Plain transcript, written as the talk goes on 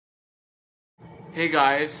Hey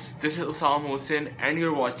guys, this is Usam Hussain and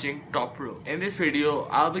you're watching Top Pro. In this video,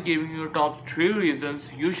 I'll be giving you top 3 reasons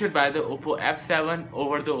you should buy the Oppo F7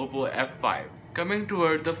 over the Oppo F5. Coming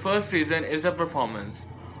toward the first reason is the performance.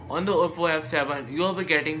 On the Oppo F7, you'll be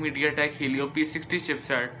getting MediaTek Helio P60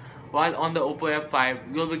 chipset, while on the Oppo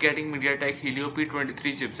F5, you'll be getting MediaTek Helio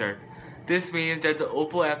P23 chipset. This means that the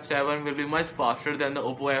Oppo F7 will be much faster than the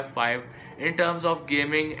Oppo F5 in terms of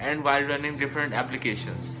gaming and while running different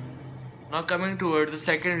applications. Now coming toward the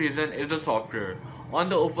second reason is the software. On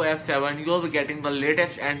the Oppo F7, you will be getting the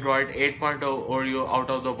latest Android 8.0 Oreo out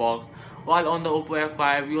of the box, while on the Oppo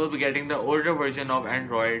F5, you will be getting the older version of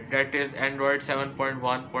Android, that is Android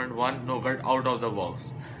 7.1.1 Nougat out of the box.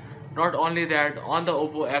 Not only that, on the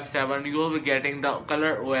Oppo F7, you will be getting the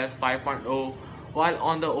ColorOS 5.0, while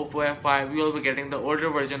on the Oppo F5, you will be getting the older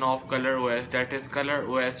version of ColorOS, that is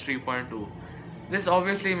ColorOS 3.2. This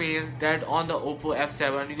obviously means that on the Oppo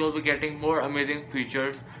F7 you will be getting more amazing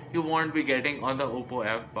features you won't be getting on the Oppo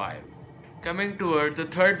F5. Coming towards the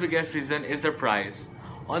third biggest reason is the price.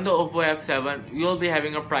 On the Oppo F7 you will be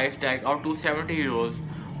having a price tag of 270 euros,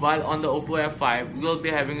 while on the Oppo F5 you will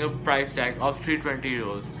be having a price tag of 320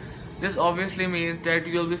 euros. This obviously means that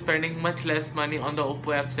you will be spending much less money on the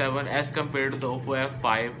Oppo F7 as compared to the Oppo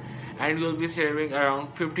F5, and you will be saving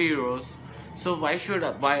around 50 euros. So why should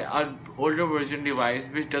I buy an older version device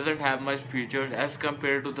which doesn't have much features as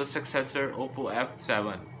compared to the successor Oppo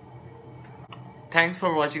F7? Thanks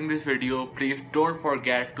for watching this video. Please don't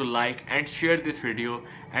forget to like and share this video,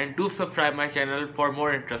 and do subscribe my channel for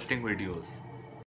more interesting videos.